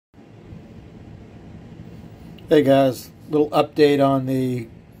Hey guys, little update on the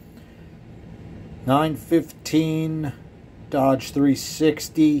 915 Dodge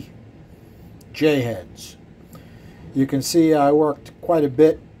 360 J-heads. You can see I worked quite a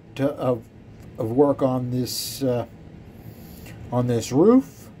bit of work on this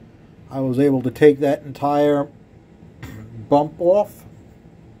roof. I was able to take that entire bump off.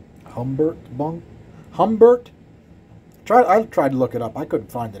 Humbert. I tried to look it up. I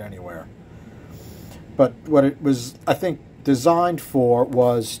couldn't find it anywhere. But what it was, I think, designed for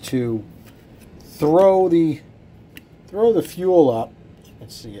was to throw the fuel up. You can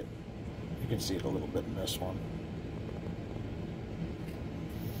see it. You can see it a little bit in this one.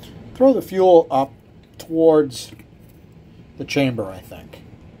 Throw the fuel up towards the chamber, I think.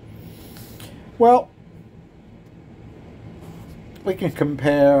 Well, we can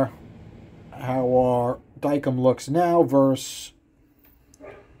compare how our Dicom looks now versus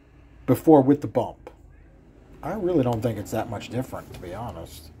before with the bump. I really don't think it's that much different, to be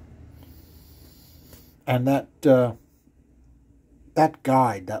honest. And that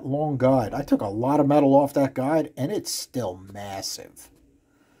guide, that long guide, I took a lot of metal off that guide, and it's still massive.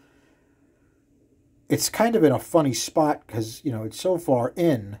 It's kind of in a funny spot because, you know, it's so far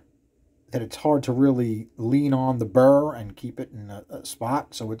in that it's hard to really lean on the burr and keep it in a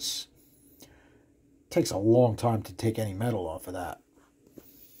spot. So it takes a long time to take any metal off of that.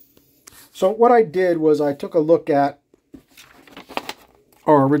 So what I did was I took a look at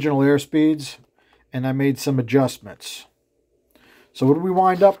our original airspeeds and I made some adjustments. So what did we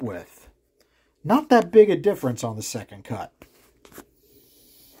wind up with? Not that big a difference on the second cut.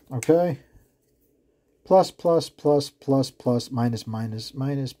 Okay? Plus, plus, plus, plus, plus, minus, minus,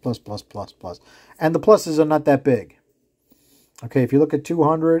 minus, plus, plus, plus, plus. And the pluses are not that big. Okay, if you look at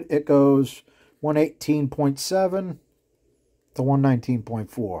 200, it goes 118.7 to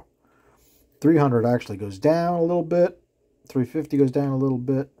 119.4. 300 actually goes down a little bit. 350 goes down a little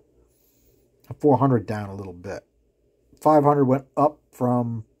bit. 400 down a little bit. 500 went up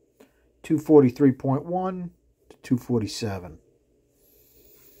from 243.1 to 247.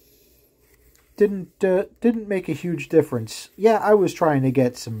 Didn't make a huge difference. Yeah, I was trying to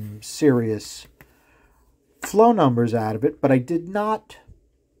get some serious flow numbers out of it, but I did not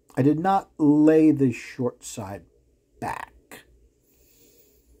lay the short side back.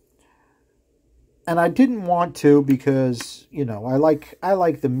 And I didn't want to because, you know, I like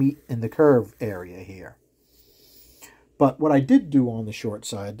the meat in the curve area here. But what I did do on the short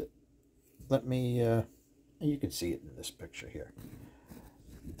side, let me, you can see it in this picture here.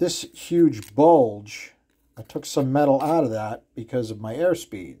 This huge bulge, I took some metal out of that because of my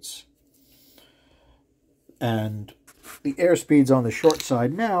airspeeds. And the airspeeds on the short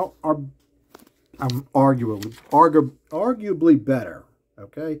side now are arguably better.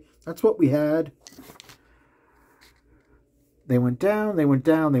 Okay, that's what we had. They went down, they went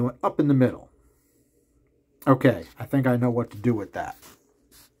down, they went up in the middle. Okay, I think I know what to do with that.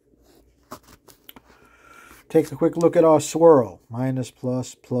 Take a quick look at our swirl. Minus,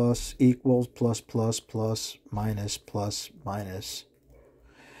 plus, plus, equals, plus, plus, plus, minus, plus, minus.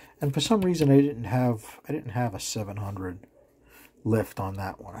 And for some reason I didn't have a 700 lift on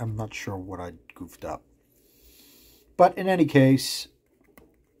that one. I'm not sure what I goofed up. But in any case,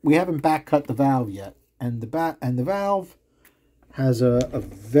 we haven't back cut the valve yet, and the valve has a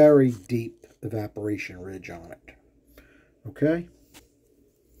very deep evaporation ridge on it. Okay?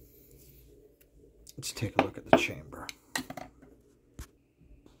 Let's take a look at the chamber.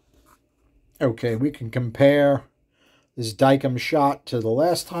 Okay, we can compare this Dicom shot to the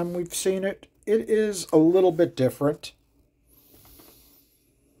last time we've seen it. It is a little bit different.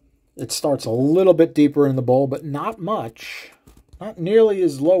 It starts a little bit deeper in the bowl, but not much. Not nearly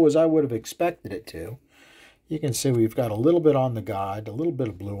as low as I would have expected it to. You can see we've got a little bit on the guide, a little bit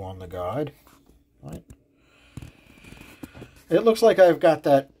of blue on the guide. Right? It looks like I've got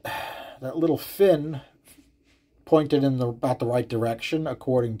that little fin pointed in about the right direction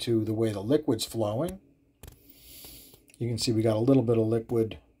according to the way the liquid's flowing. You can see we got a little bit of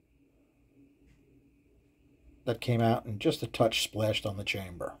liquid that came out and just a touch splashed on the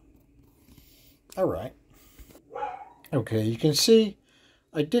chamber. All right. Okay, you can see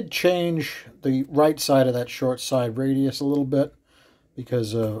I did change the right side of that short side radius a little bit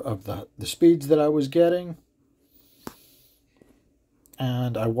because of the speeds that I was getting.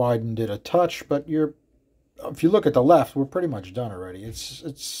 And I widened it a touch, but if you look at the left, we're pretty much done already.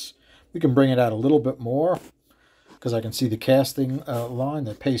 We can bring it out a little bit more because I can see the casting line,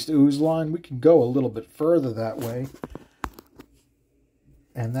 the paste ooze line. We can go a little bit further that way.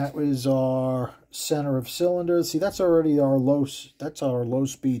 And that was our center of cylinder. See, that's already our low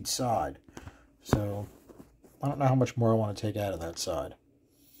speed side. So I don't know how much more I want to take out of that side.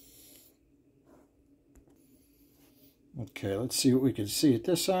 Okay, let's see what we can see at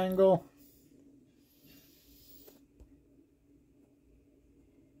this angle.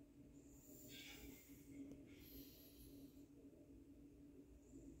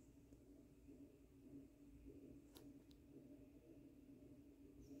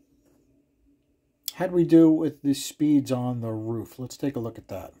 How'd we do with the speeds on the roof? Let's take a look at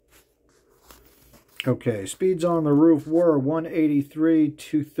that. Okay, speeds on the roof were 183,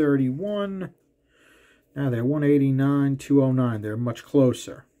 231. Now they're 189, 209. They're much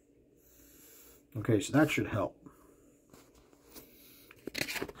closer. Okay, so that should help.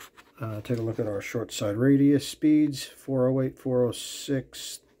 Take a look at our short side radius speeds. 408,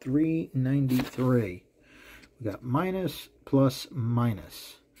 406, 393. We got minus, plus,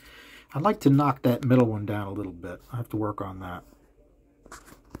 minus. I'd like to knock that middle one down a little bit. I have to work on that.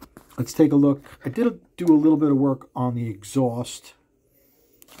 Let's take a look. I did do a little bit of work on the exhaust.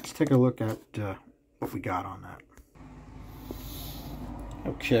 Let's take a look at what we got on that.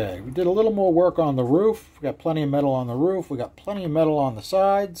 Okay, we did a little more work on the roof. We got plenty of metal on the roof. We got plenty of metal on the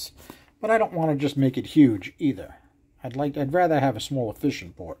sides, but I don't want to just make it huge either. I'd rather have a small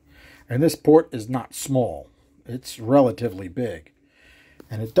efficient port. And this port is not small. It's relatively big.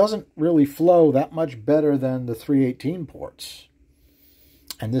 And it doesn't really flow that much better than the 318 ports.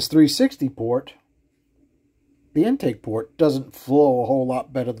 And this 360 port, the intake port, doesn't flow a whole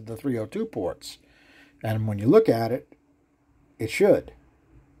lot better than the 302 ports. And when you look at it, it should.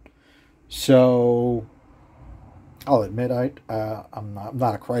 So, I'll admit I'm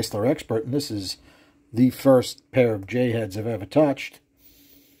not a Chrysler expert, and this is the first pair of J-heads I've ever touched.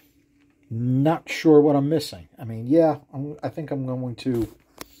 Not sure what I'm missing. I mean, yeah, I think I'm going to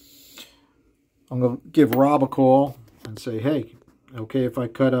give Rob a call and say, hey, okay if I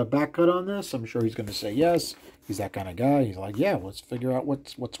cut a back cut on this? I'm sure he's going to say yes. He's that kind of guy. He's like, yeah, let's figure out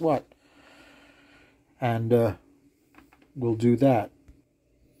what's what. And we'll do that.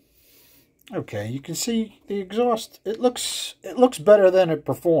 Okay, you can see the exhaust. It looks better than it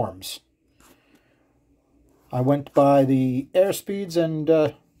performs. I went by the air speeds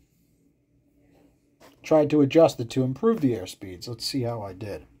and tried to adjust it to improve the air speeds. Let's see how I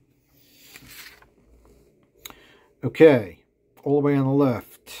did. Okay, all the way on the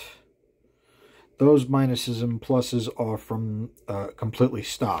left. Those minuses and pluses are from completely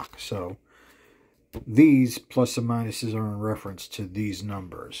stock. So these plus and minuses are in reference to these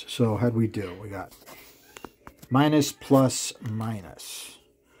numbers. So how'd we do? We got minus, plus, minus.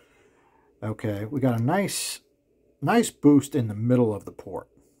 Okay, we got a nice boost in the middle of the port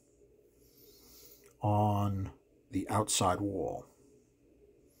on the outside wall.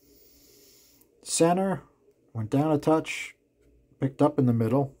 Center went down a touch, picked up in the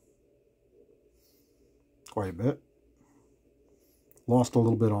middle quite a bit, lost a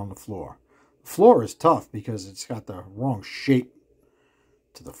little bit on the floor. The floor is tough because it's got the wrong shape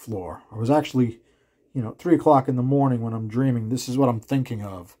to the floor. I was actually, 3 o'clock in the morning when I'm dreaming, this is what I'm thinking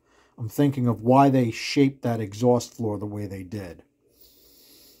of. I'm thinking of why they shaped that exhaust floor the way they did.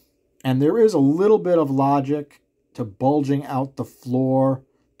 And there is a little bit of logic to bulging out the floor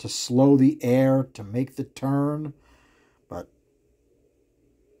to slow the air, to make the turn. But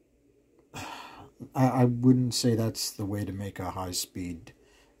I wouldn't say that's the way to make a high-speed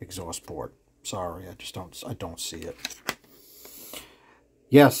exhaust port. Sorry, I don't see it.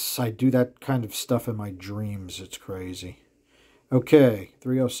 Yes, I do that kind of stuff in my dreams. It's crazy. Okay,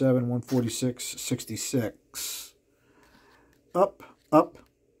 307, 146, 66. Up, up,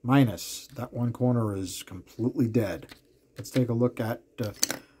 minus. That one corner is completely dead. Let's take a look at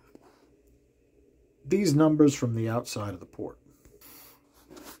these numbers from the outside of the port.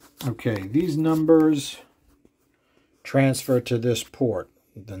 Okay, these numbers transfer to this port.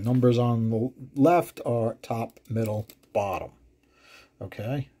 The numbers on the left are top, middle, bottom.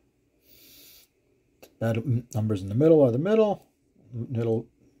 Okay. That numbers in the middle are the middle. Middle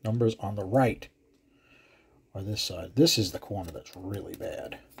numbers on the right are this side. This is the corner that's really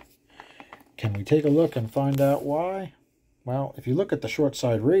bad. Can we take a look and find out why? Well, if you look at the short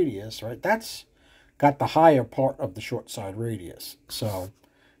side radius, right, that's got the higher part of the short side radius. So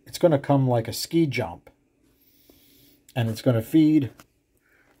it's going to come like a ski jump. And it's going to feed,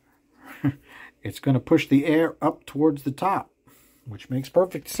 it's going to push the air up towards the top, which makes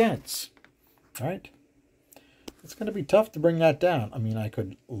perfect sense, right? It's going to be tough to bring that down. I mean, I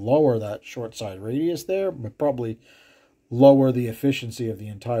could lower that short side radius there, but probably lower the efficiency of the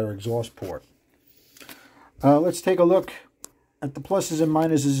entire exhaust port. Let's take a look at the pluses and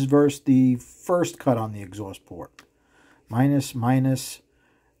minuses versus the first cut on the exhaust port. Minus, minus.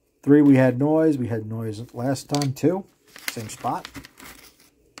 3, we had noise. We had noise last time too. Same spot.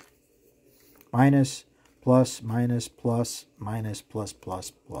 Minus, plus, minus, plus, minus, plus,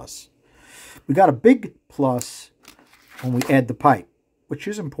 plus, plus. We got a big plus when we add the pipe, which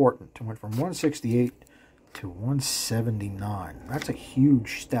is important. It went from 168 to 179. That's a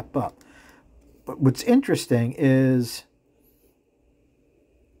huge step up. But what's interesting is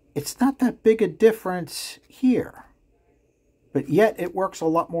it's not that big a difference here. But yet it works a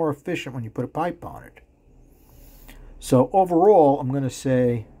lot more efficient when you put a pipe on it. So overall, I'm going to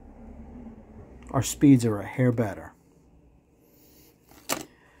say our speeds are a hair better.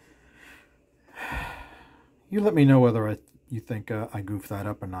 You let me know whether you think I goofed that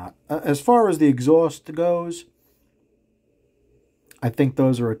up or not. As far as the exhaust goes, I think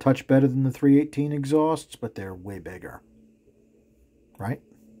those are a touch better than the 318 exhausts, but they're way bigger. Right?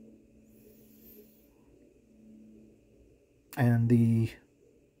 And the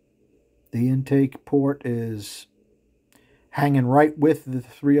intake port is hanging right with the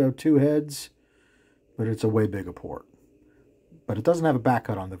 302 heads, but it's a way bigger port. But it doesn't have a back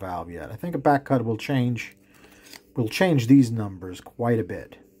cut on the valve yet. I think a back cut will change these numbers quite a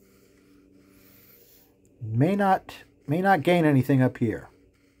bit. May not gain anything up here.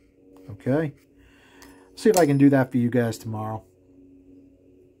 Okay? See if I can do that for you guys tomorrow.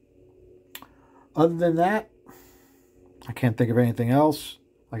 Other than that, I can't think of anything else.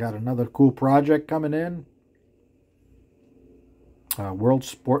 I got another cool project coming in. World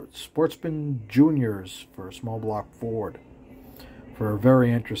Sportsman Juniors for a small block Ford. For a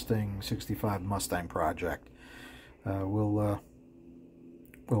very interesting 65 Mustang project. We'll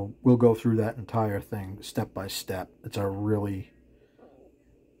go through that entire thing step by step. It's a really,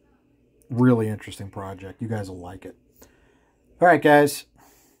 really interesting project. You guys will like it. All right, guys.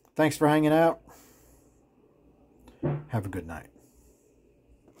 Thanks for hanging out. Have a good night.